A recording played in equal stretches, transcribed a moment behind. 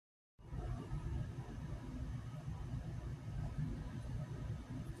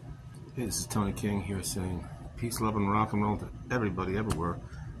Hey, this is Tony King here saying peace, love, and rock and roll to everybody everywhere.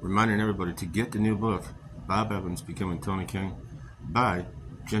 Reminding everybody to get the new book, Bob Evans Becoming Tony King, by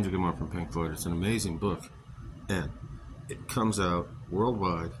Ginger Gilmour from Pink Floyd. It's an amazing book, and it comes out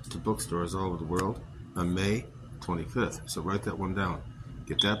worldwide to bookstores all over the world on May 25th. So write that one down.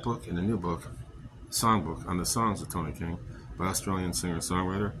 Get that book and the new book, songbook on the songs of Tony King by Australian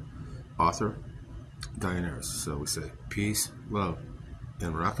singer-songwriter, author, Diane Ayers. So we say peace, love,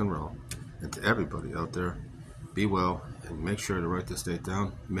 and rock and roll. And to everybody out there, be well and make sure to write this date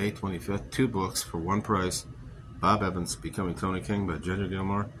down. May 25th, 2 books for one price. Bob Evans Becoming Tony King by Ginger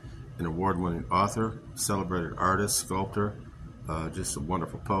Gilmour, an award-winning author, celebrated artist, sculptor, just a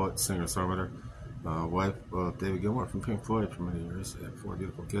wonderful poet, singer-songwriter, wife of David Gilmour from Pink Floyd for many years. They had 4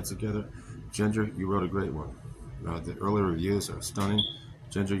 beautiful kids together. Ginger, you wrote a great one. The early reviews are stunning.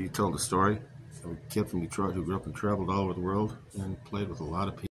 Ginger, you told a story of a kid from Detroit who grew up and traveled all over the world and played with a lot of people.